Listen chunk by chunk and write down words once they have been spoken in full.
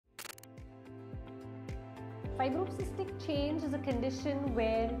Fibrocystic change is a condition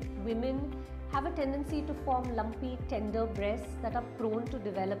where women have a tendency to form lumpy, tender breasts that are prone to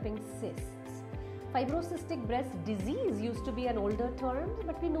developing cysts. Fibrocystic breast disease used to be an older term,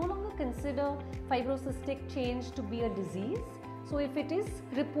 but we no longer consider fibrocystic change to be a disease. So if it is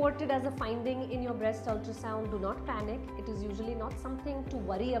reported as a finding in your breast ultrasound, do not panic. It is usually not something to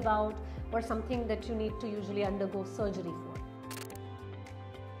worry about or something that you need to usually undergo surgery for.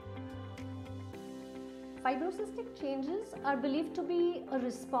 Fibrocystic changes are believed to be a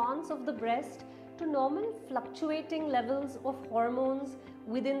response of the breast to normal fluctuating levels of hormones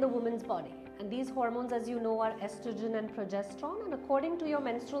within the woman's body. And these hormones, as you know, are estrogen and progesterone, and according to your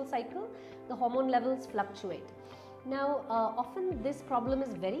menstrual cycle, the hormone levels fluctuate. Now, often this problem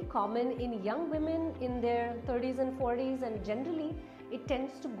is very common in young women in their 30s and 40s, and generally it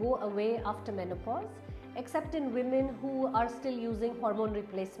tends to go away after menopause, except in women who are still using hormone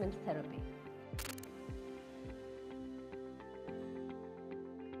replacement therapy.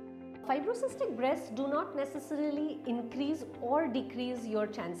 Fibrocystic breasts do not necessarily increase or decrease your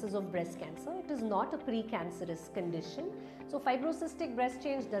chances of breast cancer. It is not a precancerous condition. So fibrocystic breast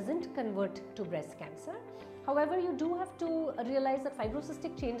change doesn't convert to breast cancer. However, you do have to realize that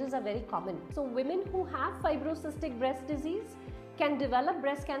fibrocystic changes are very common. So women who have fibrocystic breast disease can develop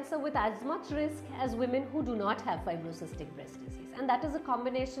breast cancer with as much risk as women who do not have fibrocystic breast disease. And that is a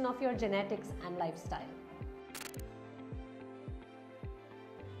combination of your genetics and lifestyle.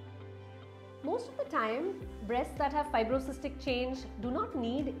 Most of the time, breasts that have fibrocystic change do not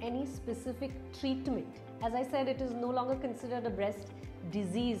need any specific treatment. As I said, it is no longer considered a breast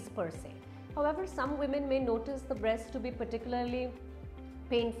disease per se. However, some women may notice the breast to be particularly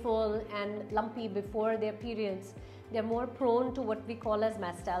painful and lumpy before their periods. They're more prone to what we call as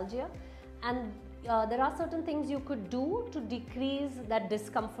mastalgia, and there are certain things you could do to decrease that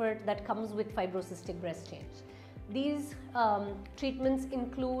discomfort that comes with fibrocystic breast change. These treatments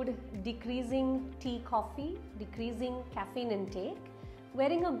include decreasing tea, coffee, decreasing caffeine intake,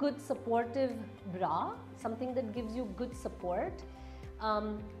 wearing a good supportive bra, something that gives you good support,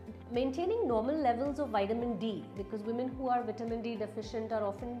 maintaining normal levels of vitamin D, because women who are vitamin D deficient are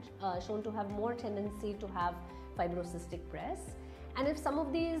often shown to have more tendency to have fibrocystic breasts. And if some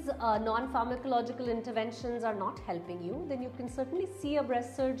of these non-pharmacological interventions are not helping you, then you can certainly see a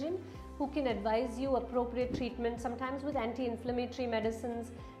breast surgeon who can advise you appropriate treatment, sometimes with anti-inflammatory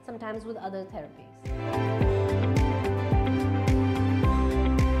medicines, sometimes with other therapies.